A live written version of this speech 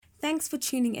Thanks for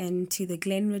tuning in to the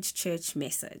Glenridge Church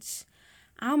message.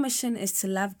 Our mission is to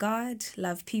love God,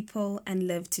 love people, and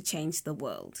live to change the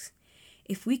world.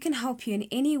 If we can help you in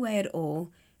any way at all,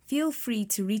 feel free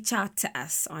to reach out to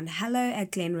us on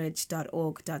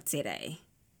hello@glenridge.org.za.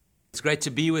 It's great to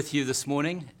be with you this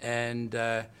morning, and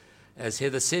as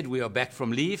Heather said, we are back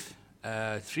from leave,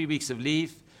 3 weeks of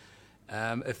leave.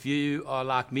 If you are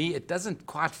like me, it doesn't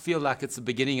quite feel like it's the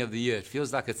beginning of the year. It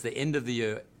feels like it's the end of the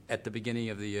year at the beginning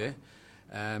of the year.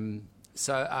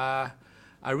 So I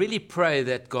really pray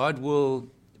that God will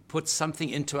put something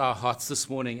into our hearts this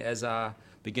morning as I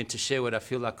begin to share what I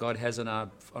feel like God has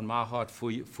on my heart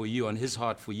for you, on His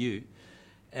heart for you.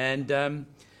 And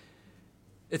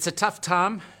it's a tough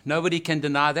time. Nobody can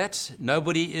deny that.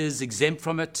 Nobody is exempt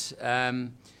from it.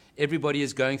 Everybody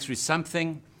is going through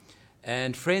something.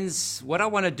 And friends, what I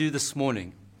want to do this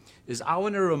morning is I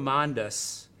want to remind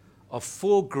us of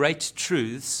 4 great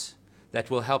truths that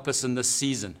will help us in this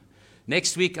season.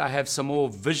 Next week, I have some more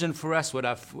vision for us, what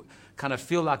I kind of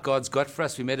feel like God's got for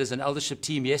us. We met as an eldership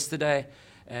team yesterday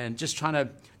and just trying to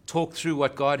talk through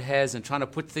what God has and trying to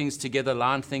put things together,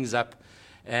 line things up.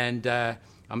 And I'm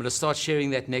going to start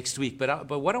sharing that next week. But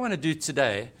what I want to do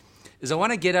today is I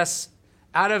want to get us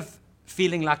out of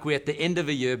feeling like we're at the end of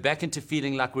a year, back into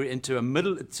feeling like we're in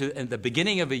the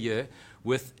beginning of a year,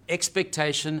 with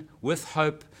expectation, with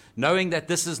hope, knowing that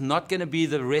this is not going to be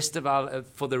for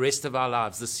the rest of our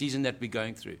lives, the season that we're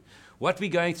going through. What we're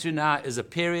going through now is a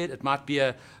period. It might be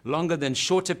a longer than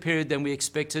shorter period than we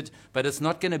expected, but it's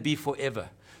not going to be forever.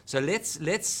 So let's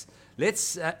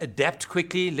adapt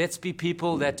quickly. Let's be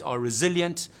people that are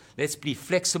resilient. Let's be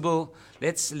flexible.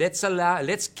 Let's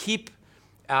keep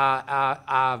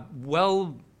our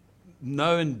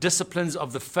well-known disciplines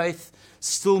of the faith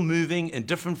still moving in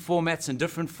different formats and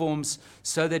different forms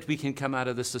so that we can come out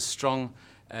of this as strong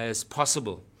as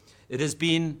possible. It has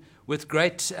been with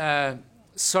great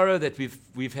sorrow that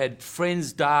we've had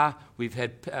friends die. We've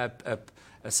had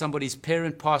somebody's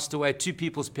parent passed away. 2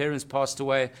 people's parents passed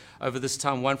away over this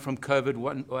time, one from COVID,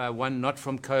 one not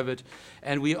from COVID.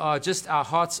 And our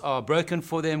hearts are broken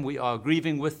for them. We are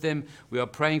grieving with them. We are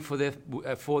praying for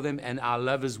them, and our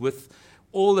love is with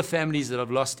all the families that have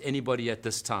lost anybody at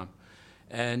this time.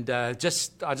 And I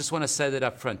just want to say that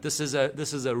up front. This is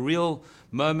a real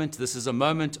moment. This is a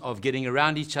moment of getting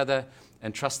around each other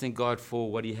and trusting God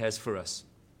for what He has for us.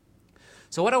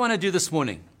 So what I want to do this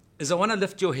morning is I want to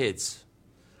lift your heads.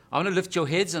 I want to lift your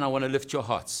heads and I want to lift your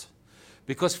hearts.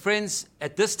 Because friends,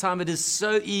 at this time it is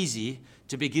so easy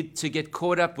to get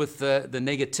caught up with the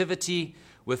negativity,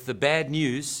 with the bad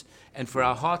news, and for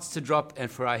our hearts to drop and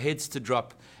for our heads to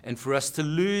drop and for us to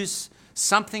lose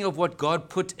something of what God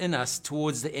put in us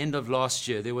towards the end of last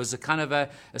year. There was a kind of a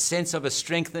sense of a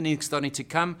strengthening starting to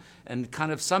come, and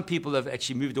kind of some people have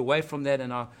actually moved away from that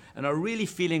and are really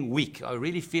feeling weak, are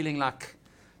really feeling like,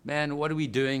 man, what are we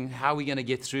doing? How are we going to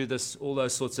get through this? All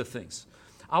those sorts of things.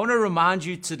 I want to remind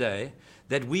you today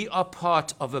that we are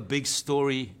part of a big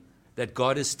story that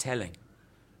God is telling.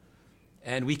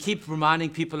 And we keep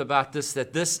reminding people about this,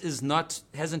 that this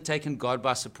hasn't taken God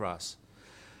by surprise.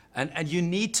 And you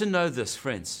need to know this,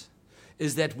 friends,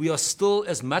 is that we are still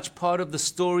as much part of the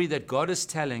story that God is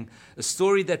telling, a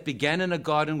story that began in a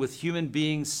garden with human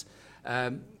beings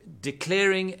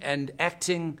declaring and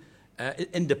acting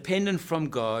independent from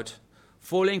God,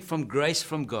 falling from grace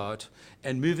from God,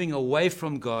 and moving away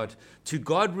from God, to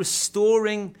God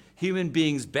restoring human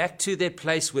beings back to their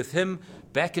place with Him,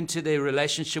 back into their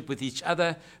relationship with each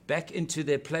other, back into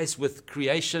their place with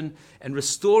creation, and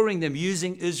restoring them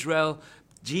using Israel,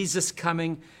 Jesus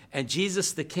coming, and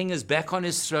Jesus the King is back on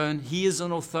His throne. He is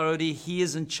in authority. He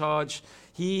is in charge.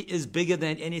 He is bigger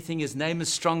than anything. His name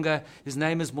is stronger. His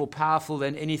name is more powerful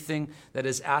than anything that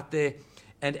is out there.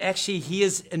 And actually, He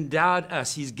has endowed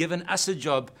us. He's given us a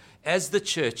job as the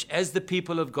church, as the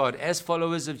people of God, as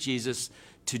followers of Jesus,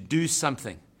 to do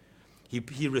something.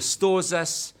 He restores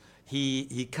us.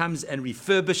 He comes and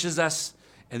refurbishes us.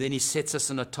 And then He sets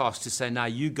us on a task to say, now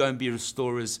you go and be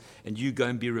restorers and you go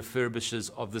and be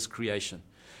refurbishers of this creation.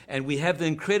 And we have the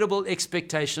incredible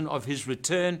expectation of His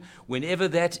return, whenever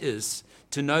that is,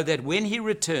 to know that when He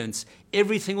returns,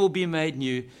 everything will be made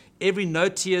new. No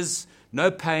tears, no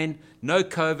pain, no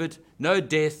COVID, no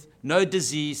death, no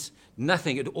disease,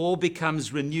 nothing. It all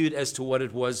becomes renewed as to what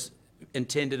it was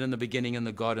intended in the beginning in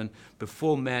the garden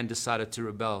before man decided to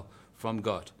rebel from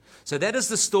God. So that is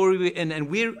the story we're in, and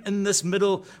we're in this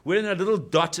middle, we're in a little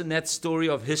dot in that story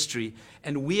of history,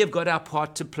 and we have got our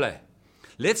part to play.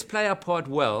 Let's play our part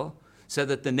well so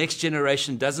that the next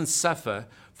generation doesn't suffer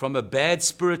from a bad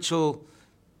spiritual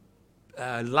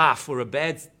life or a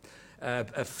bad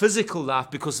a physical life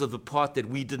because of the part that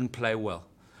we didn't play well.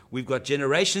 We've got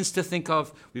generations to think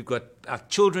of. We've got our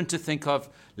children to think of.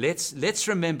 Let's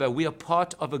remember we are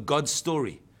part of a God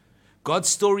story. God's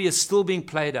story is still being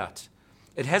played out.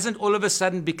 It hasn't all of a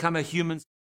sudden become a human.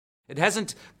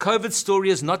 COVID's story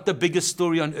is not the biggest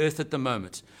story on earth at the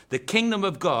moment. The kingdom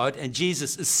of God and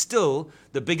Jesus is still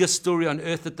the biggest story on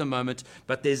earth at the moment,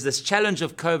 but there's this challenge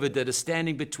of COVID that is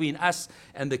standing between us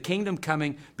and the kingdom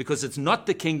coming, because it's not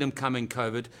the kingdom coming,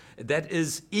 COVID. That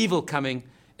is evil coming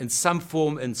in some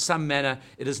form, in some manner.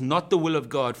 It is not the will of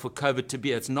God for COVID to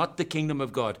be. It's not the kingdom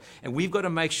of God. And we've got to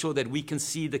make sure that we can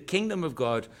see the kingdom of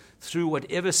God through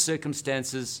whatever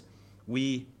circumstances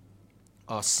we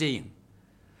are seeing.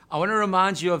 I want to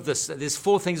remind you of this. There's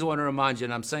 4 things I want to remind you,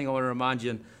 and I'm saying I want to remind you,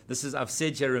 and this is, I've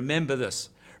said here, remember this.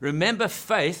 Remember,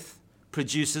 faith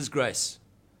produces grace.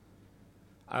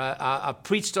 I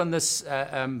preached on this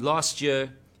last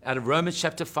year out of Romans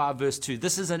chapter 5, verse 2.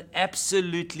 This is an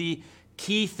absolutely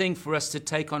key thing for us to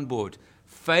take on board.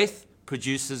 Faith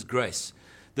produces grace.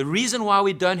 The reason why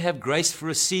we don't have grace for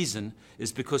a season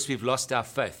is because we've lost our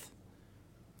faith.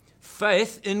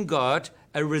 Faith in God,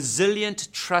 a resilient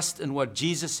trust in what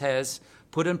Jesus has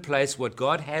put in place, what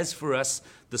God has for us,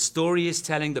 the story He's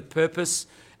telling, the purpose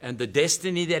and the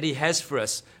destiny that He has for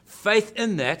us. Faith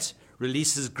in that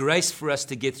releases grace for us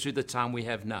to get through the time we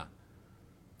have now.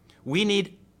 We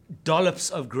need dollops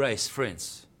of grace,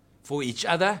 friends, for each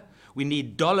other. We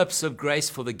need dollops of grace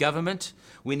for the government.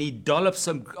 We need dollops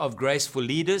of grace for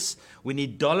leaders. We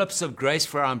need dollops of grace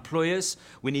for our employers.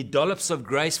 We need dollops of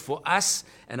grace for us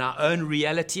and our own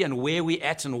reality and where we're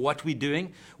at and what we're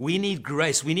doing. We need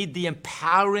grace. We need the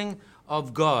empowering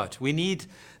of God. We need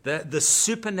the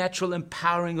supernatural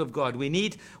empowering of God. We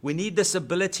need this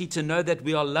ability to know that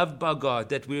we are loved by God,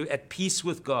 that we're at peace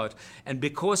with God. And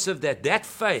because of that, that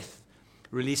faith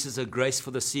releases a grace for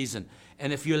the season.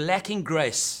 And if you're lacking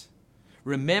grace,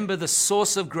 remember the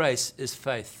source of grace is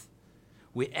faith.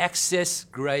 We access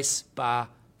grace by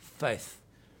faith.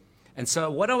 And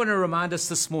so what I want to remind us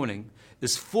this morning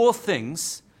is 4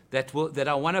 things that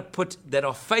I want to put that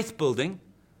are faith building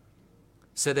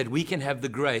so that we can have the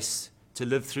grace to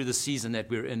live through the season that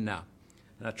we're in now.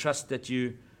 And I trust that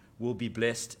you will be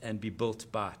blessed and be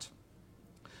built by it.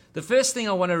 The first thing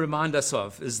I want to remind us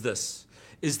of is this,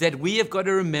 is that we have got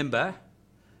to remember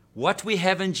what we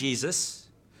have in Jesus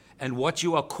and what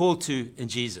you are called to in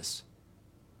Jesus.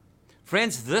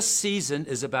 Friends, this season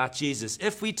is about Jesus.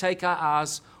 If we take our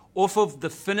eyes off of the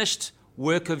finished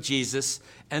work of Jesus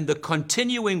and the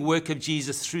continuing work of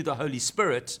Jesus through the Holy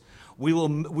Spirit, we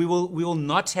will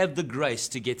not have the grace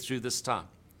to get through this time.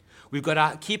 We've got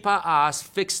to keep our eyes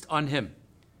fixed on Him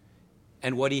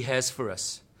and what He has for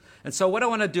us. And so what I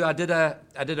want to do, I did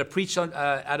a preach on,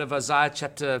 out of Isaiah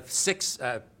chapter 6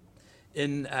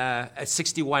 in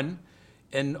 61.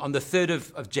 And on the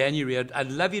 3rd of January,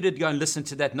 I'd love you to go and listen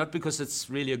to that, not because it's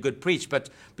really a good preach, but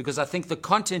because I think the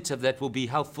content of that will be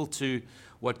helpful to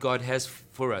what God has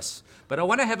for us. But I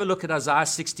want to have a look at Isaiah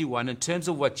 61 in terms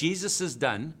of what Jesus has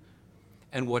done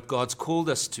and what God's called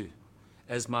us to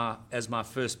as my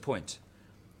first point.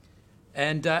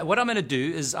 And what I'm going to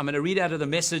do is I'm going to read out of the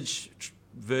Message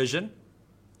version,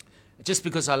 just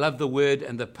because I love the word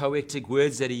and the poetic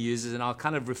words that he uses, and I'll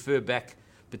kind of refer back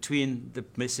between the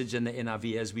Message and the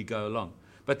NIV as we go along.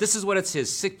 But this is what it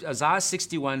says, Isaiah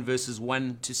 61 verses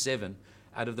 1 to 7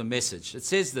 out of the Message. It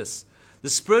says this: "The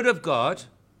Spirit of God,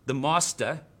 the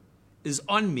Master, is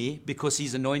on me because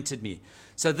He's anointed me."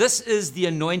 So this is the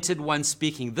anointed one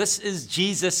speaking. This is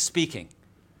Jesus speaking.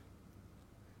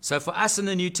 So for us in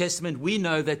the New Testament, we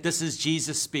know that this is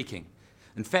Jesus speaking.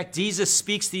 In fact, Jesus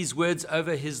speaks these words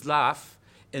over His life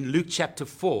in Luke chapter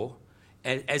 4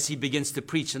 as He begins to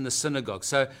preach in the synagogue.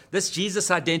 So this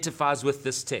Jesus identifies with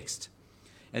this text.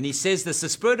 And He says this: "The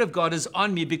Spirit of God is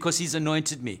on me because He's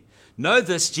anointed me." Know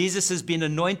this, Jesus has been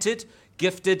anointed,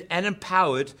 gifted, and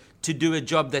empowered to do a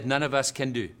job that none of us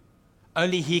can do.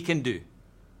 Only He can do.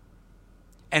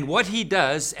 And what He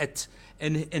does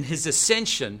in His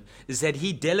ascension is that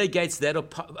He delegates that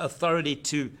authority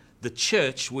to the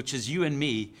church, which is you and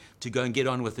me, to go and get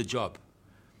on with the job.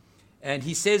 And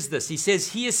He says this, He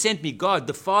says, "He has sent me," God,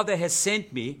 the Father has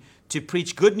sent me to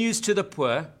preach good news to the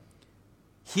poor,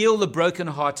 heal the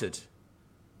brokenhearted,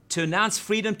 to announce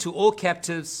freedom to all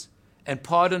captives and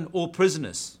pardon all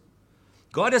prisoners.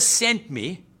 God has sent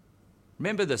me.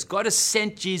 Remember this, God has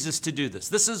sent Jesus to do this.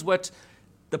 This is what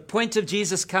the point of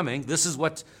Jesus coming, this is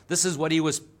what He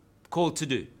was called to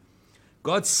do.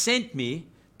 God sent me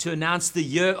to announce the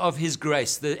year of His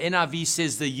grace. The NIV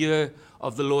says the year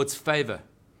of the Lord's favor.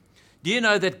 Do you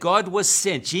know that God was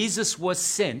sent, Jesus was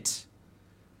sent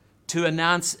to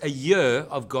announce a year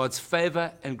of God's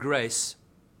favor and grace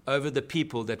over the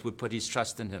people that would put his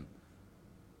trust in him.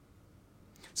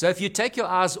 So if you take your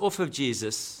eyes off of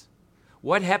Jesus,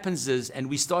 what happens is, and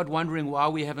we start wondering why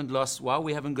we haven't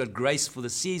got grace for the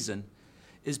season,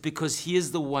 is because he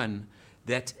is the one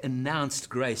that announced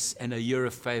grace and a year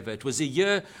of favor. It was a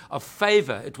year of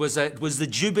favor. It was the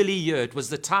Jubilee year. It was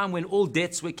the time when all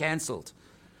debts were canceled.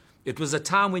 It was a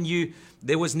time when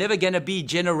there was never going to be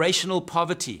generational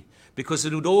poverty, because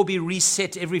it would all be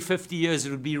reset every 50 years.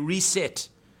 It would be reset.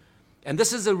 And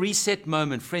this is a reset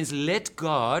moment. Friends, let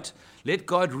God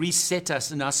reset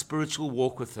us in our spiritual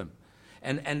walk with him.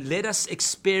 And let us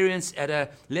experience at a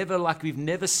level like we've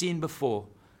never seen before,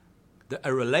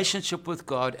 a relationship with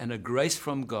God and a grace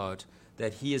from God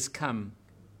that he has come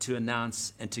to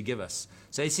announce and to give us.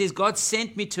 So he says, God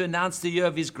sent me to announce the year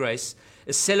of his grace,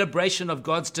 a celebration of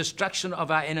God's destruction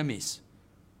of our enemies.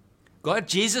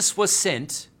 Jesus was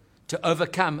sent to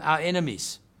overcome our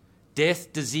enemies,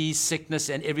 death, disease, sickness,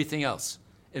 and everything else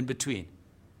in between.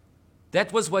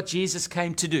 That was what Jesus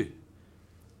came to do.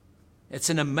 It's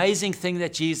an amazing thing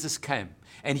that Jesus came.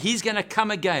 And he's going to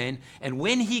come again. And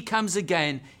when he comes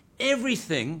again,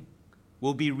 everything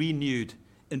will be renewed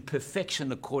in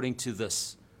perfection according to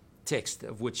this text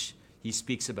of which he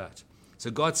speaks about.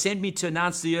 So God sent me to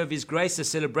announce the year of his grace, a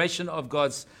celebration of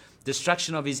God's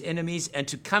destruction of his enemies, and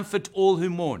to comfort all who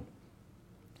mourn.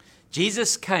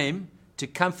 Jesus came to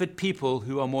comfort people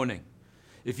who are mourning.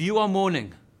 If you are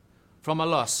mourning from a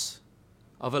loss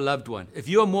of a loved one, if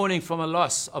you are mourning from a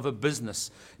loss of a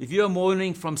business, if you are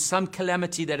mourning from some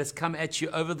calamity that has come at you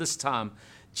over this time,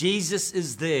 Jesus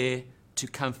is there to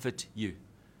comfort you.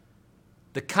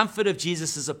 The comfort of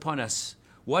Jesus is upon us.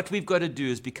 What we've got to do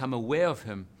is become aware of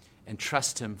him and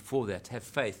trust him for that. Have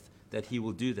faith that he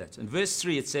will do that. In verse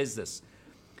 3, it says this.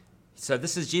 So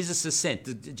this is Jesus'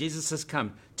 ascent. Jesus has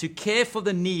come to care for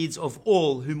the needs of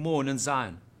all who mourn in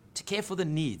Zion. To care for the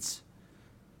needs.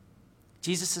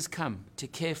 Jesus has come to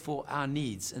care for our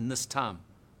needs in this time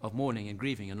of mourning and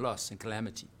grieving and loss and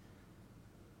calamity.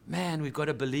 Man, we've got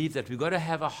to believe that. We've got to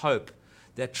have a hope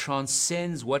that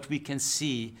transcends what we can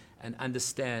see and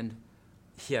understand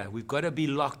here. We've got to be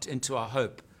locked into a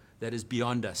hope that is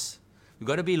beyond us. We've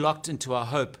got to be locked into a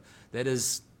hope that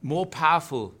is more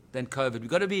powerful than COVID. We've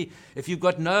got to be, if you've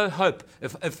got no hope,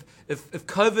 if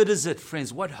COVID is it,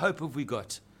 friends, what hope have we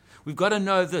got? We've got to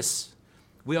know this.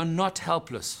 We are not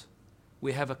helpless.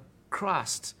 We have a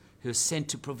Christ who is sent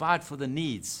to provide for the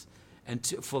needs and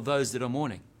for those that are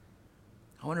mourning.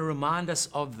 I want to remind us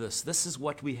of this. This is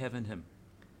what we have in him.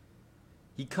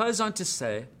 He goes on to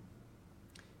say,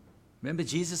 remember,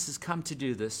 Jesus has come to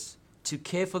do this, to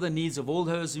care for the needs of all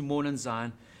those who mourn in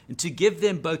Zion, and to give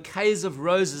them bouquets of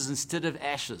roses instead of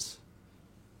ashes.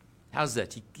 How's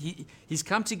that? He's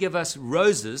come to give us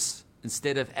roses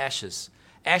instead of ashes.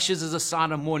 Ashes is a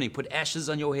sign of mourning. Put ashes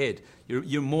on your head.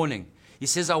 You're mourning. He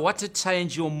says, I want to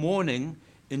change your mourning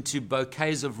into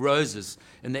bouquets of roses.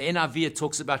 In the NIV, it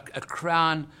talks about a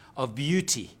crown of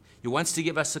beauty. He wants to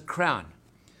give us a crown.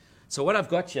 So what I've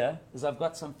got here is I've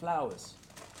got some flowers.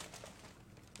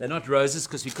 They're not roses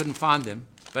because we couldn't find them,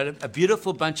 but a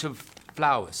beautiful bunch of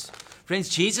flowers. Friends,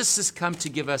 Jesus has come to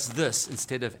give us this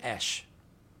instead of ash.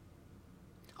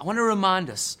 I want to remind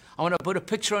us, I want to put a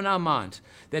picture in our mind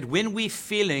that when we're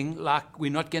feeling like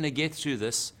we're not going to get through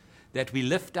this, that we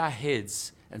lift our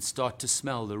heads and start to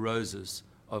smell the roses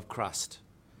of Christ.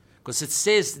 Because it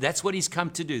says that's what he's come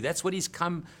to do. That's what he's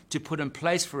come to put in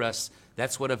place for us.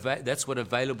 That's what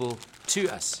available to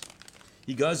us.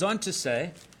 He goes on to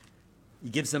say, he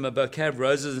gives them a bouquet of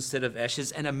roses instead of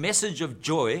ashes and a message of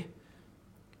joy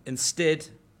instead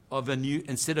of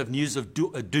news of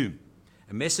doom.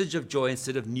 A message of joy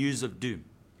instead of news of doom.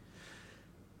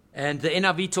 And the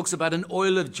NIV talks about an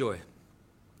oil of joy.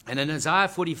 And in Isaiah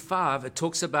 45, it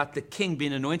talks about the king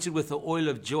being anointed with the oil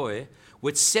of joy,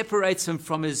 which separates him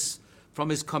from his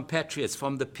compatriots,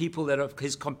 from the people that are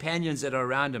his companions that are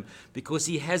around him, because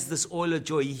he has this oil of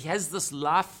joy. He has this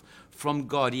life from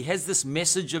God. He has this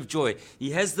message of joy.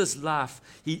 He has this life.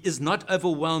 He is not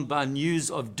overwhelmed by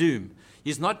news of doom.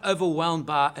 He's not overwhelmed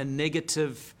by a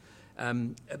negative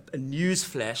a news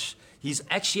flash. He's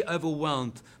actually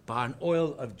overwhelmed by an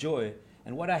oil of joy.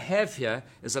 And what I have here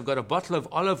is I've got a bottle of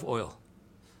olive oil.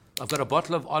 I've got a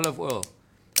bottle of olive oil.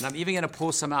 And I'm even going to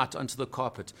pour some out onto the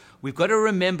carpet. We've got to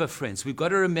remember, friends, we've got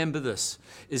to remember this,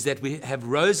 is that we have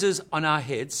roses on our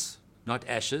heads, not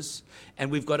ashes, and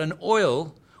we've got an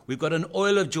oil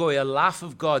of joy, a life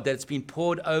of God that's been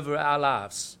poured over our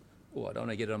lives. Oh, I don't want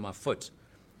to get it on my foot.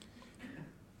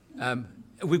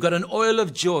 We've got an oil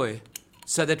of joy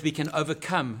so that we can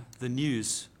overcome the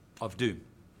news of doom.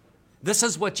 This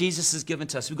is what Jesus has given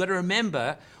to us. We've got to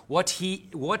remember what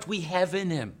we have in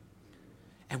him.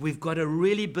 And we've got to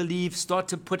really believe, start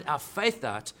to put our faith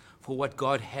out for what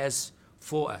God has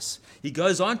for us. He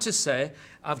goes on to say,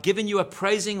 I've given you a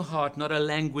praising heart, not a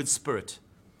languid spirit.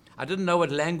 I didn't know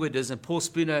what languid is, and Paul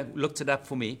Spooner looked it up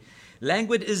for me.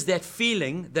 Languid is that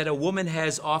feeling that a woman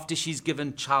has after she's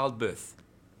given childbirth.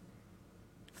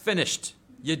 Finished.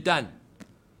 You're done.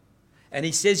 And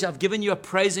he says, I've given you a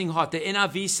praising heart. The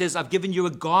NIV says, I've given you a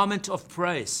garment of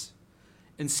praise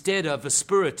instead of a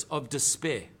spirit of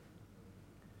despair.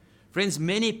 Friends,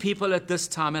 many people at this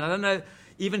time, and I don't know,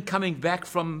 even coming back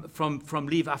from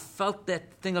leave, I felt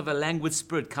that thing of a languid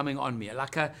spirit coming on me.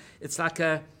 It's like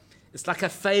a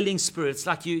failing spirit. It's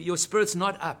like your spirit's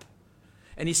not up.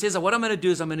 And he says, what I'm going to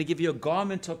do is I'm going to give you a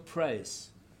garment of praise.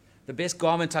 The best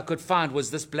garment I could find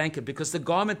was this blanket, because the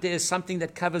garment there is something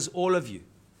that covers all of you,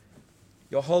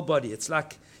 your whole body. It's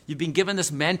like you've been given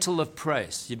this mantle of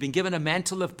praise. You've been given a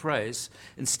mantle of praise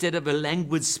instead of a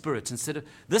languid spirit.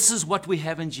 This is what we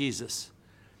have in Jesus.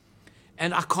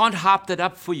 And I can't harp that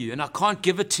up for you, and I can't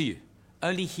give it to you.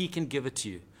 Only he can give it to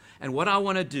you. And what I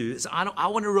want to do is I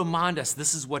want to remind us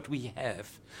this is what we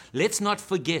have. Let's not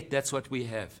forget that's what we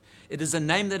have. It is a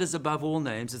name that is above all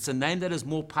names. It's a name that is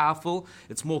more powerful.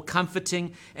 It's more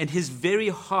comforting. And his very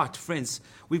heart, friends,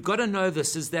 we've got to know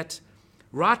this, is that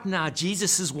right now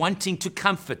Jesus is wanting to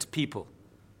comfort people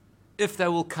if they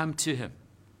will come to him.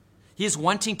 He is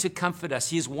wanting to comfort us.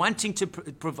 He is wanting to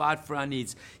provide for our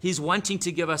needs. He's wanting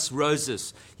to give us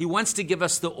roses. He wants to give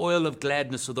us the oil of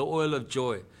gladness or the oil of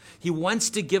joy. He wants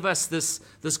to give us this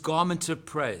garment of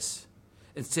praise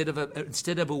instead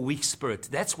of a weak spirit.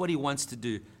 That's what he wants to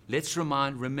do. Let's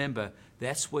remember,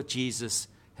 that's what Jesus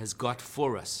has got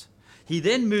for us. He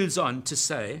then moves on to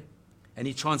say, and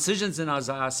he transitions in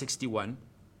Isaiah 61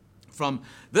 from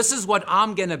this is what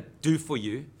I'm going to do for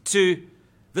you to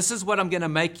this is what I'm going to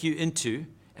make you into,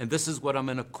 and this is what I'm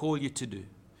going to call you to do.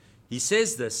 He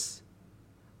says this,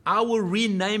 I will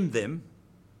rename them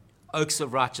oaks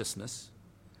of righteousness,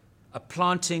 a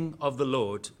planting of the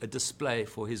Lord, a display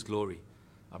for his glory.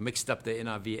 I mixed up the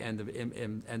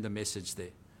NIV and the message there.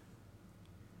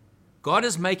 God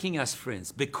is making us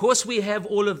friends. Because we have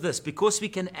all of this, because we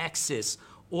can access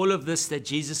all of this that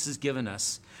Jesus has given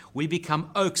us, we become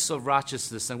oaks of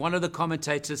righteousness. And one of the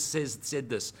commentators said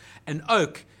this, an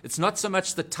oak, it's not so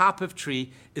much the type of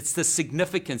tree, it's the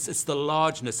significance, it's the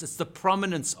largeness, it's the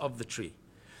prominence of the tree.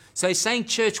 So he's saying,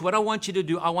 church, what I want you to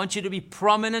do, I want you to be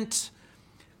prominent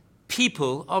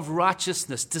people of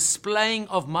righteousness, displaying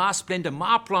of my splendor,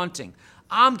 my planting.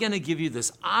 I'm going to give you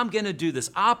this. I'm going to do this.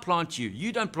 I'll plant you.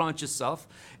 You don't plant yourself.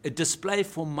 A display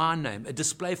for my name, a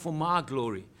display for my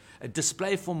glory, a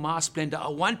display for my splendor. I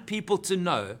want people to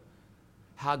know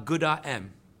how good I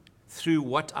am through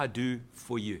what I do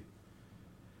for you.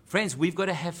 Friends, we've got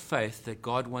to have faith that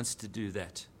God wants to do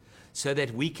that so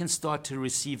that we can start to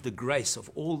receive the grace of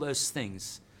all those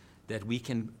things that we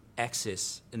can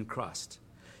access in Christ.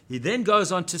 He then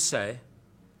goes on to say,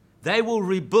 they will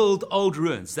rebuild old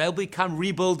ruins. They'll become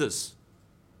rebuilders.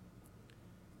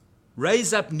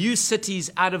 Raise up new cities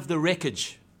out of the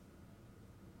wreckage.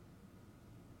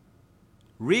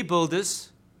 Rebuilders,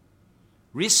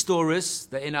 restorers,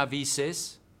 the NIV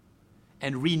says,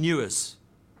 and renewers.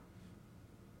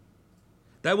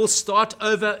 They will start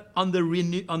over on the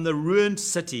ruined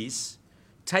cities,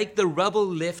 take the rubble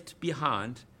left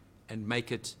behind, and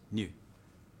make it new.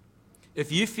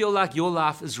 If you feel like your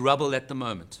life is rubble at the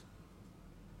moment,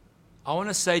 I want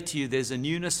to say to you, there's a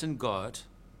newness in God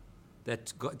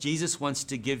that Jesus wants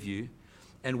to give you,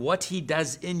 and what he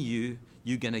does in you,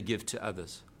 you're going to give to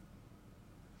others.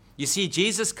 You see,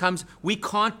 Jesus comes, we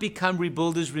can't become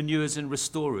rebuilders, renewers, and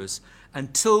restorers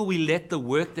until we let the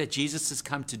work that Jesus has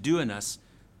come to do in us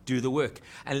do the work.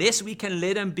 Unless we can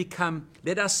let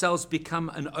ourselves become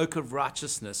an oak of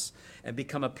righteousness and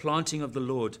become a planting of the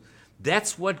Lord.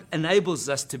 That's what enables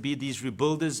us to be these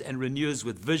rebuilders and renewers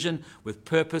with vision, with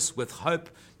purpose, with hope,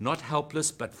 not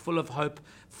helpless, but full of hope,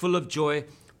 full of joy,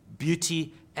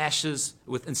 beauty, ashes,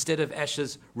 instead of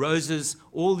ashes, roses,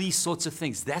 all these sorts of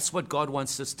things. That's what God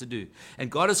wants us to do. And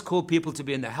God has called people to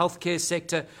be in the healthcare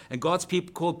sector, and God's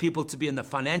called people to be in the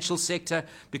financial sector,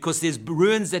 because there's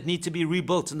ruins that need to be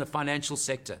rebuilt in the financial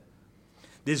sector.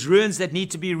 There's ruins that need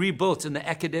to be rebuilt in the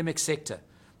academic sector.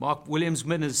 Mark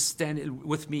Williams-Min is standing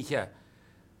with me here.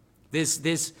 I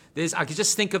can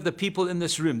just think of the people in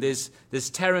this room. There's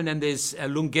Taryn and there's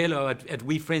Lungelo at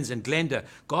We Friends and Glenda.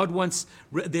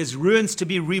 There's ruins to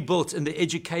be rebuilt in the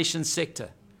education sector.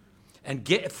 And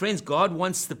friends, God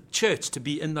wants the church to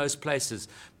be in those places.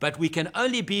 But we can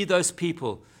only be those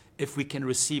people if we can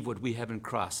receive what we have in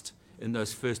Christ. in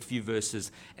those first few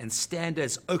verses, and stand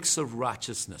as oaks of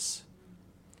righteousness.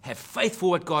 Have faith for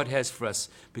what God has for us,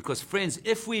 because, friends,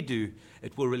 if we do,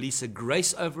 it will release a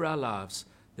grace over our lives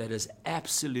that is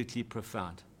absolutely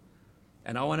profound.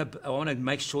 And I want to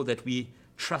make sure that we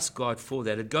trust God for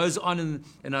that. It goes on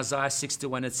in Isaiah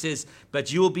 61. It says,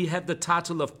 but you will have the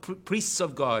title of priests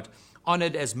of God,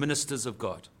 honored as ministers of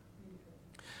God.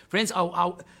 Friends,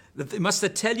 I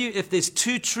must tell you, if there's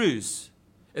two truths,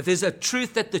 if there's a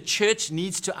truth that the church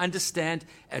needs to understand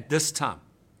at this time,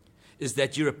 is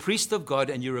that you're a priest of God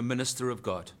and you're a minister of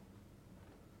God.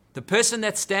 The person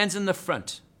that stands in the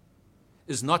front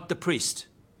is not the priest.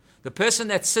 The person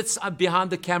that sits up behind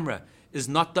the camera is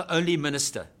not the only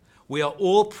minister. We are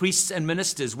all priests and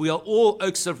ministers. We are all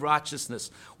oaks of righteousness.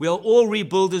 We are all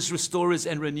rebuilders, restorers,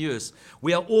 and renewers.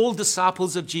 We are all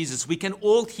disciples of Jesus. We can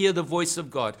all hear the voice of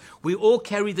God. We all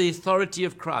carry the authority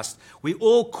of Christ. We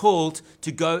all called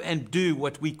to go and do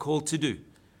what we called to do.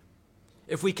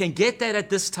 If we can get that at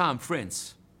this time,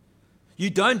 friends, you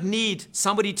don't need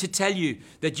somebody to tell you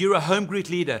that you're a home group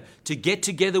leader to get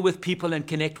together with people and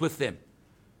connect with them.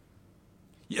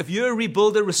 If you're a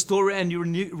rebuilder, restorer, and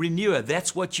renewer,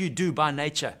 that's what you do by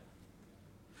nature.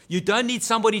 You don't need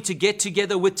somebody to get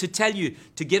together with to tell you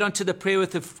to get onto the prayer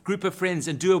with a group of friends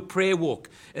and do a prayer walk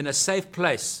in a safe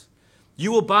place.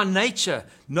 You will by nature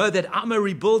know that I'm a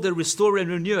rebuilder, restorer, and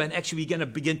renewer, and actually we're going to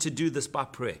begin to do this by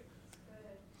prayer.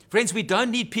 Friends, we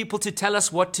don't need people to tell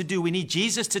us what to do. We need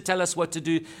Jesus to tell us what to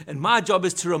do. And my job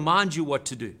is to remind you what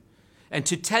to do and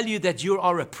to tell you that you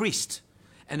are a priest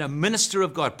and a minister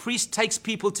of God. Priest takes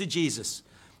people to Jesus.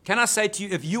 Can I say to you,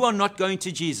 if you are not going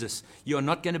to Jesus, you are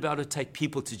not going to be able to take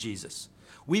people to Jesus.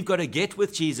 We've got to get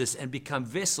with Jesus and become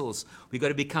vessels. We've got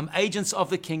to become agents of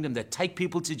the kingdom that take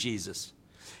people to Jesus.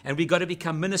 And we've got to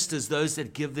become ministers, those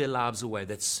that give their lives away,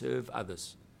 that serve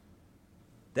others.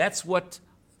 That's what,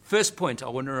 first point I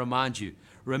want to remind you.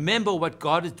 Remember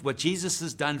what Jesus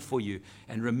has done for you,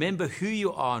 and remember who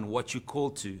you are and what you're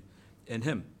called to in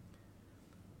him.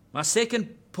 My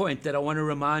second point that I want to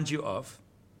remind you of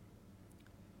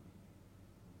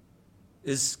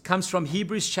comes from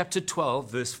Hebrews chapter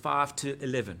 12, verse 5 to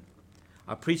 11.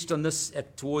 I preached on this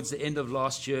towards the end of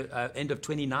last year, end of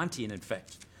 2019, in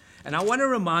fact. And I want to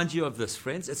remind you of this,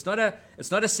 friends. It's not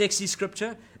a sexy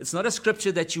scripture. It's not a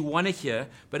scripture that you want to hear,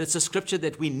 but it's a scripture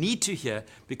that we need to hear,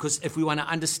 because if we want to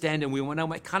understand and we want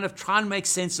to kind of try and make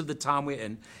sense of the time we're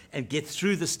in and get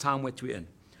through this time that we're in.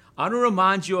 I want to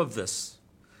remind you of this.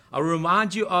 I'll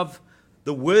remind you of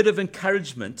the word of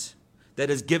encouragement that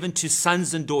is given to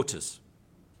sons and daughters.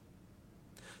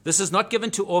 This is not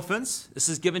given to orphans. This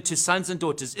is given to sons and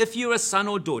daughters. If you're a son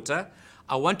or daughter,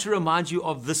 I want to remind you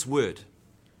of this word.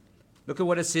 Look at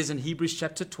what it says in Hebrews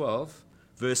chapter 12,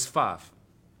 verse 5.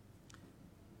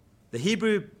 The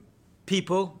Hebrew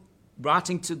people,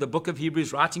 writing to the book of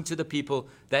Hebrews, writing to the people,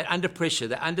 they're under pressure,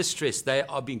 they're under stress, they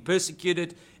are being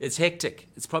persecuted. It's hectic.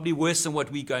 It's probably worse than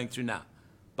what we're going through now,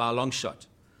 by a long shot.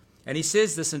 And he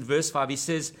says this in verse 5. He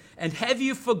says, and have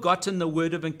you forgotten the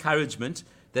word of encouragement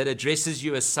that addresses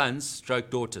you as sons,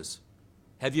 daughters?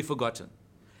 Have you forgotten?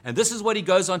 And this is what he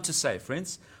goes on to say,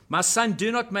 friends. My son,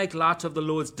 do not make light of the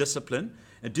Lord's discipline,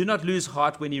 and do not lose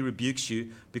heart when he rebukes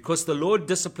you, because the Lord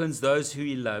disciplines those who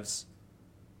he loves.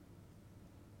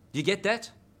 Do you get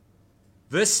that?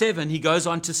 Verse 7, he goes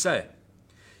on to say,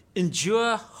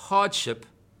 endure hardship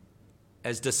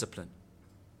as discipline.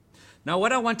 Now,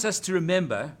 what I want us to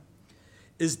remember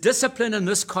is discipline in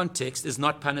this context is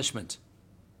not punishment.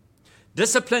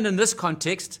 Discipline in this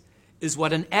context is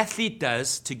what an athlete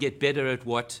does to get better at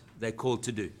what they're called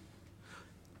to do.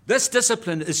 This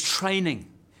discipline is training.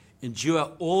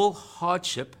 Endure all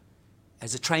hardship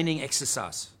as a training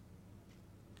exercise.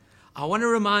 I want to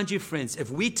remind you, friends, if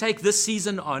we take this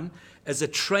season on as a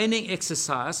training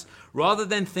exercise, rather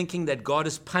than thinking that God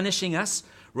is punishing us,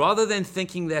 rather than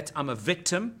thinking that I'm a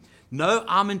victim, no,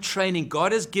 I'm in training.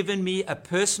 God has given me a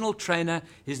personal trainer.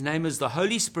 His name is the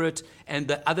Holy Spirit, and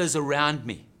the others around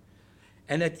me.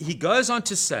 And he goes on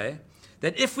to say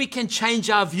that if we can change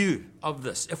our view of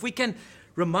this, if we can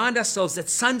remind ourselves that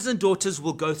sons and daughters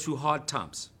will go through hard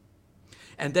times,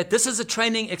 and that this is a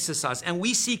training exercise, and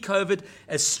we see COVID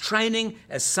as training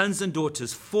as sons and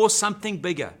daughters for something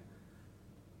bigger.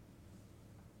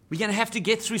 We're going to have to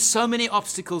get through so many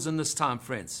obstacles in this time,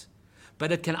 friends.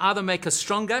 But it can either make us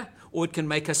stronger or it can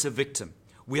make us a victim.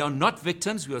 We are not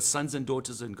victims, we are sons and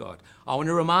daughters in God. I want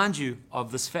to remind you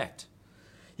of this fact.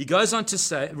 He goes on to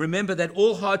say, remember that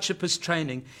all hardship is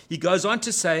training. He goes on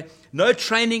to say, no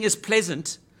training is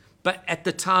pleasant, but at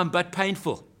the time, but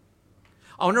painful.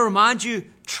 I want to remind you,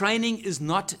 training is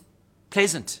not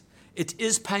pleasant. It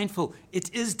is painful.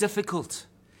 It is difficult.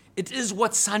 It is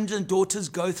what sons and daughters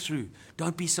go through.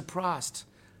 Don't be surprised.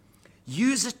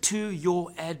 Use it to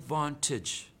your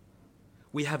advantage.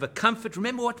 We have a comfort.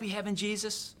 Remember what we have in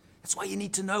Jesus? That's why you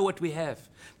need to know what we have.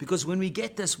 Because when we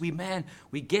get this, we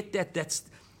get that's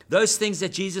those things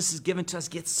that Jesus has given to us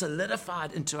get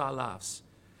solidified into our lives.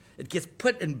 It gets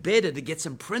put embedded, it gets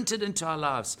imprinted into our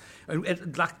lives.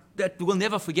 And like that, we'll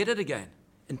never forget it again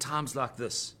in times like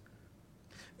this.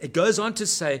 It goes on to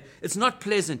say, it's not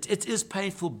pleasant, it is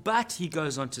painful, but he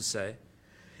goes on to say,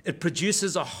 it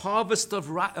produces a harvest of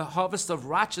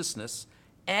righteousness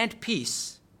and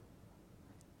peace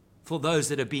for those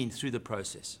that have been through the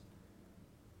process.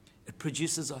 It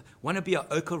produces want to be an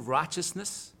oak of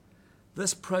righteousness?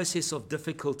 This process of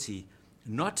difficulty,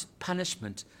 not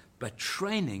punishment, but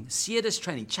training, see it as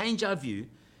training, change our view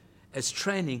as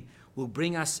training will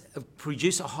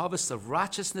produce a harvest of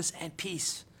righteousness and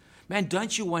peace. Man,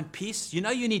 don't you want peace? You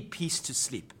know you need peace to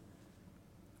sleep.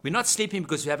 We're not sleeping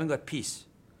because we haven't got peace.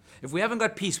 If we haven't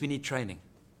got peace, we need training.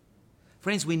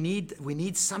 Friends, we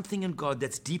need something in God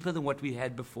that's deeper than what we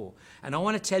had before. And I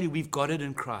want to tell you, we've got it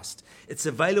in Christ. It's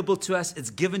available to us.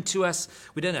 It's given to us.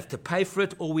 We don't have to pay for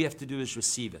it. All we have to do is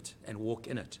receive it and walk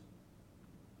in it.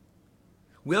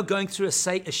 We're going through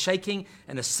a shaking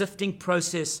and a sifting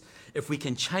process. If we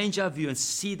can change our view and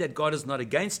see that God is not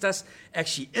against us,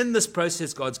 actually in this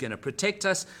process, God's going to protect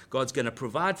us, God's going to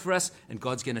provide for us, and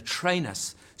God's going to train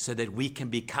us so that we can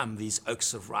become these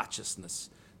oaks of righteousness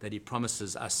that he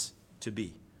promises us to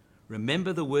be.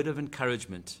 Remember the word of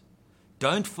encouragement.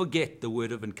 Don't forget the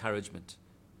word of encouragement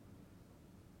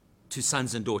to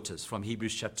sons and daughters from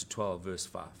Hebrews chapter 12, verse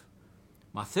 5.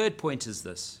 My third point is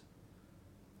this.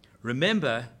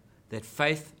 Remember that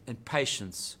faith and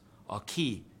patience are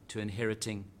key to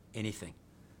inheriting anything.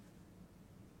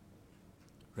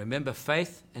 Remember,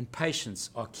 faith and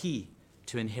patience are key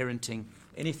to inheriting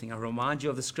anything. I remind you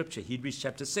of the scripture, Hebrews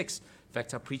chapter 6. In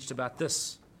fact, I preached about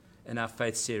this in our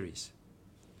faith series.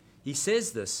 He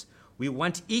says this, we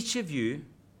want each of you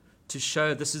to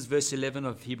show, this is verse 11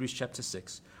 of Hebrews chapter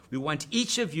 6, we want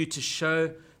each of you to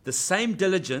show the same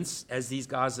diligence as these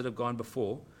guys that have gone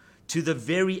before, to the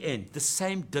very end, the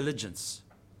same diligence.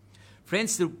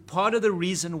 Friends, part of the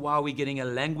reason why we're getting a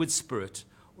languid spirit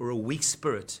or a weak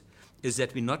spirit is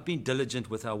that we're not being diligent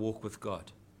with our walk with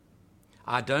God.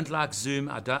 I don't like Zoom.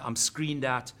 I'm screened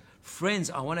out.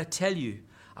 Friends, I want to tell you,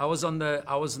 I was kind of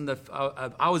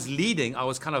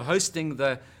hosting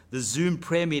the Zoom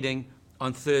prayer meeting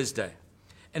on Thursday.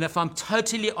 And if I'm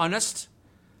totally honest,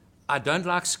 I don't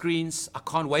like screens. I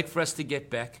can't wait for us to get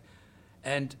back.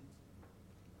 And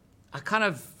I kind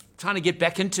of trying to get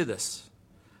back into this.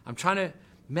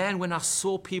 When I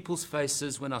saw people's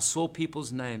faces, when I saw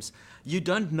people's names, you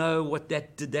don't know what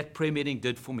that prayer meeting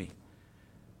did for me.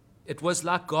 It was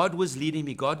like God was leading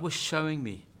me. God was showing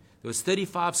me. There was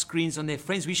 35 screens on there.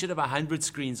 Friends, we should have 100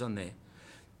 screens on there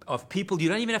of people. You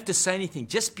don't even have to say anything.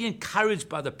 Just be encouraged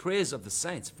by the prayers of the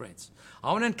saints, friends.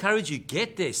 I want to encourage you,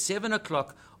 get there 7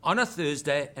 o'clock on a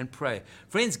Thursday and pray.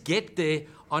 Friends, get there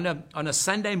on a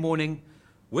Sunday morning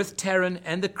with Taryn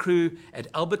and the crew at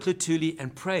Albert Lutuli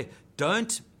and pray.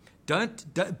 Don't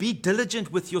be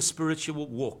diligent with your spiritual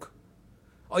walk.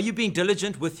 Are you being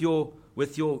diligent with your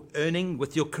earning,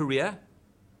 with your career?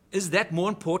 Is that more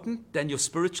important than your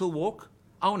spiritual walk?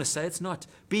 I want to say it's not.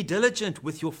 Be diligent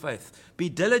with your faith. Be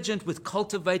diligent with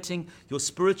cultivating your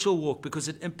spiritual walk because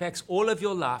it impacts all of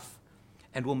your life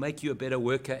and will make you a better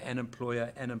worker and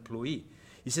employer and employee.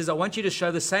 He says, I want you to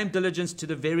show the same diligence to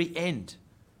the very end.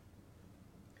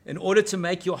 In order to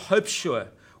make your hope sure,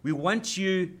 we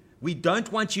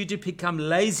don't want you to become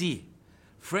lazy.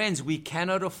 Friends, we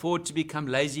cannot afford to become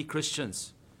lazy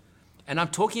Christians. And I'm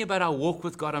talking about our walk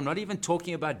with God. I'm not even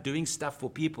talking about doing stuff for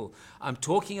people. I'm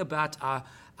talking about our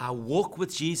walk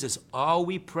with Jesus. Are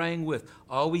we praying with?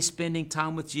 Are we spending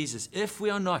time with Jesus? If we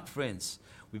are not, friends,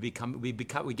 we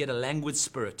get a languid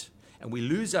spirit and we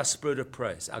lose our spirit of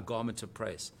praise, our garment of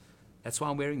praise. That's why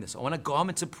I'm wearing this. I want a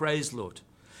garment of praise, Lord.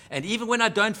 And even when I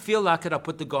don't feel like it, I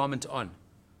put the garment on.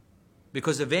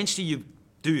 Because eventually you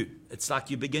do. It's like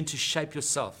you begin to shape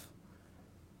yourself.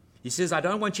 He says, I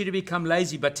don't want you to become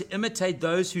lazy, but to imitate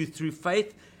those who through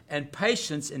faith and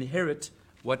patience inherit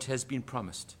what has been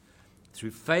promised.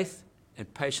 Through faith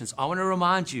and patience. I want to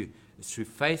remind you, it's through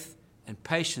faith and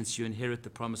patience you inherit the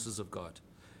promises of God.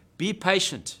 Be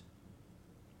patient.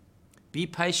 Be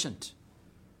patient.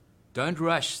 Don't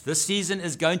rush. This season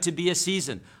is going to be a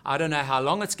season. I don't know how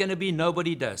long it's going to be.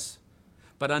 Nobody does.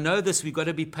 But I know this, we've got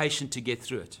to be patient to get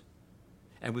through it.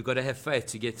 And we've got to have faith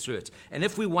to get through it. And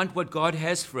if we want what God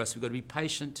has for us, we've got to be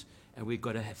patient and we've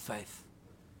got to have faith.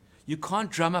 You can't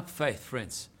drum up faith,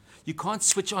 friends. You can't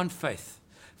switch on faith.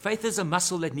 Faith is a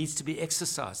muscle that needs to be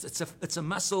exercised. It's a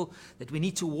muscle that we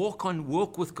need to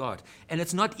walk with God. And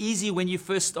it's not easy when you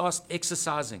first start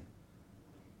exercising.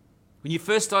 When you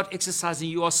first start exercising,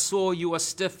 you are sore, you are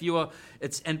stiff,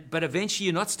 but eventually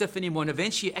you're not stiff anymore. And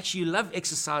eventually you love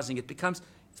exercising.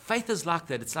 Faith is like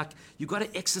that. It's like you've got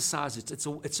to exercise it.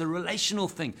 It's a relational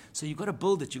thing. So you've got to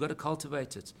build it. You've got to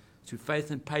cultivate it. Through faith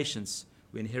and patience,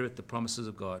 we inherit the promises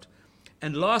of God.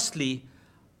 And lastly,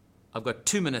 I've got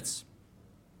 2 minutes.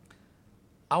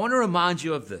 I want to remind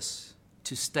you of this,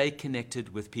 to stay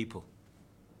connected with people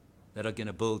that are going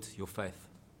to build your faith.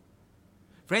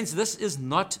 Friends, this is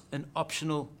not an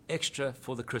optional extra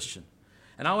for the Christian.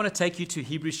 And I want to take you to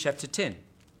Hebrews chapter 10.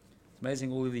 It's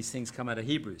amazing all of these things come out of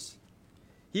Hebrews.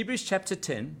 Hebrews chapter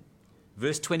 10,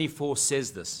 verse 24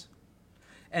 says this,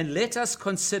 "And let us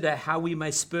consider how we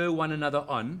may spur one another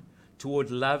on toward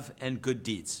love and good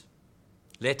deeds."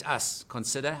 Let us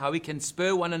consider how we can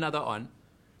spur one another on,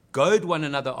 goad one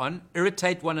another on,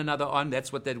 irritate one another on.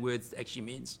 That's what that word actually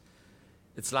means.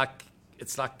 It's like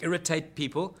irritate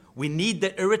people. We need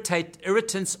the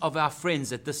irritants of our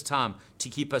friends at this time to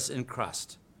keep us in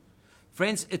Christ.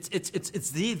 Friends,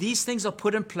 these things are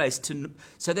put in place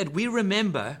so that we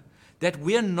remember that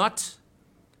we're not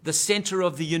the center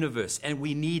of the universe and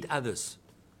we need others.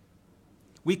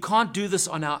 We can't do this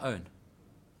on our own.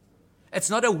 It's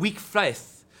not a weak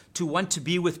faith to want to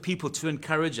be with people to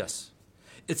encourage us.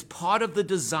 It's part of the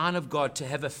design of God to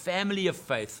have a family of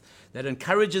faith that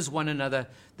encourages one another,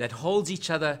 that holds each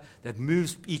other, that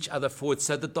moves each other forward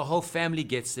so that the whole family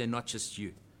gets there, not just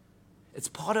you. It's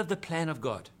part of the plan of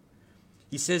God.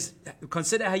 He says,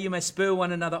 consider how you may spur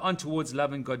one another on towards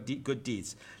love and good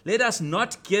deeds. Let us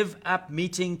not give up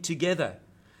meeting together,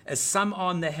 as some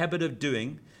are in the habit of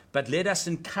doing, but let us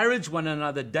encourage one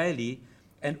another daily,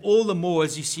 and all the more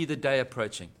as you see the day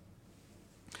approaching.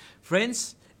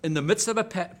 Friends, in the midst of a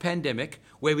pandemic,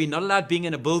 where we're not allowed being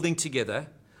in a building together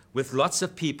with lots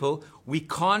of people, we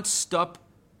can't stop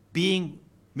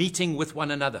meeting with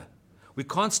one another. We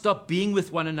can't stop being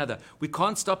with one another. We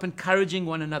can't stop encouraging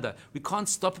one another. We can't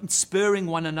stop spurring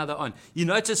one another on. You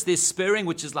notice there's spurring,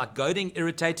 which is like goading,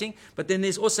 irritating, but then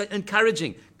there's also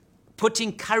encouraging,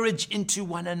 putting courage into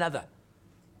one another.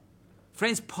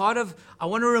 Friends, I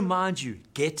want to remind you,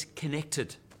 get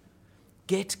connected.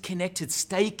 Get connected.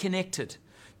 Stay connected.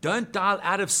 Don't dial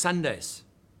out of Sundays.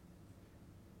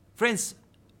 Friends,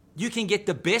 you can get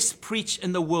the best preach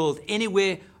in the world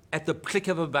anywhere at the click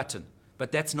of a button,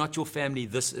 but that's not your family.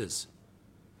 This is.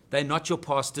 They're not your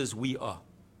pastors. We are.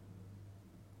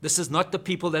 This is not the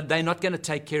people that they're not going to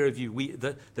take care of you.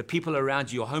 The people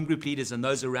around you, your home group leaders and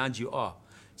those around you are.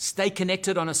 Stay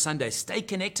connected on a Sunday. Stay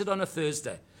connected on a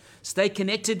Thursday. Stay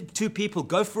connected to people.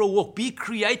 Go for a walk. Be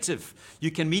creative.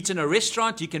 You can meet in a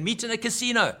restaurant. You can meet in a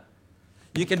casino.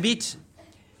 You can meet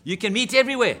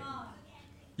everywhere.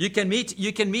 You can meet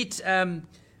on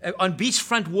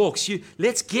beachfront walks.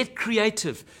 Let's get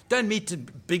creative. Don't meet in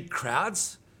big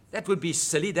crowds. That would be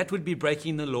silly. That would be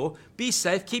breaking the law. Be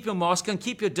safe. Keep your mask on.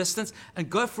 Keep your distance. And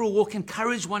go for a walk.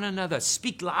 Encourage one another.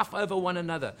 Speak life over one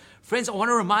another. Friends, I want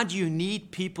to remind you, you need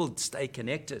people to stay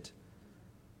connected.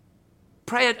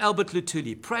 Pray at Albert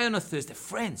Lutuli. Pray on a Thursday.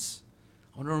 Friends,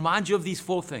 I want to remind you of these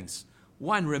 4 things.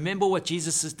 1, remember what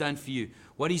Jesus has done for you,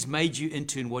 what he's made you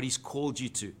into and what he's called you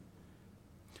to.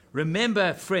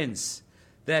 Remember, friends,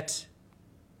 that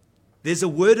there's a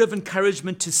word of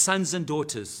encouragement to sons and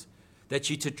daughters that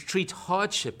you to treat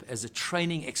hardship as a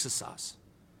training exercise.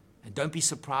 And don't be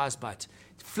surprised by it.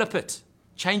 Flip it.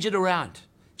 Change it around.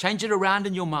 Change it around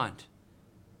in your mind.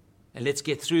 And let's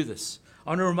get through this.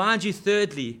 I want to remind you,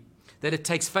 thirdly, that it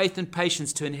takes faith and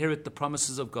patience to inherit the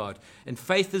promises of God. And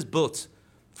faith is built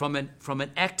from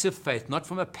an active faith, not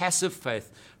from a passive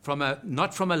faith,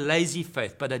 not from a lazy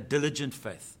faith, but a diligent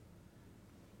faith.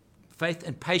 Faith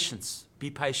and patience. Be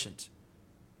patient.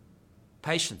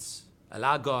 Patience.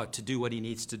 Allow God to do what he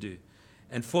needs to do.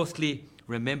 And fourthly,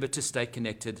 remember to stay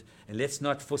connected, and let's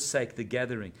not forsake the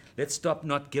gathering. Let's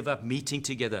not give up meeting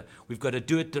together. We've got to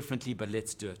do it differently, but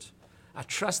let's do it. I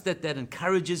trust that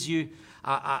encourages you.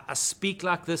 I speak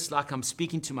like this, like I'm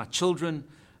speaking to my children,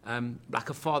 like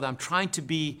a father. I'm trying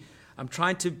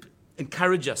to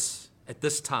encourage us at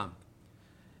this time.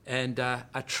 And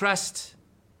I trust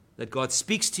that God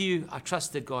speaks to you. I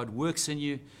trust that God works in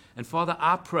you. And Father,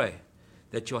 I pray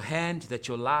that your hand, that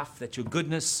your life, that your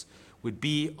goodness would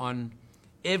be on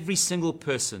every single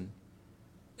person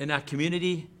in our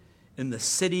community, in the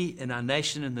city, in our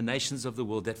nation, in the nations of the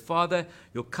world. That, Father,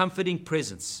 your comforting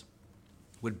presence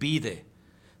would be there.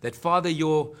 That, Father,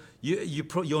 your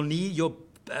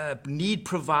need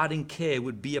providing care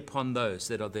would be upon those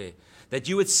that are there. that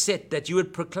you would set, that you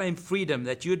would proclaim freedom,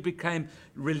 that you would proclaim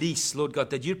release, Lord God,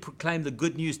 that you'd proclaim the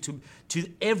good news to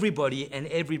everybody and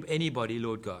anybody,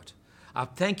 Lord God. I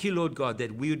thank you, Lord God,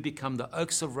 that we would become the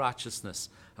oaks of righteousness,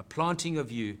 a planting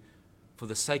of you for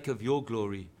the sake of your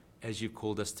glory as you've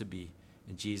called us to be.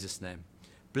 In Jesus' name.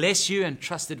 Bless you and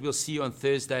trust that we'll see you on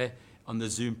Thursday on the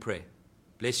Zoom prayer.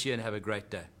 Bless you and have a great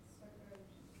day.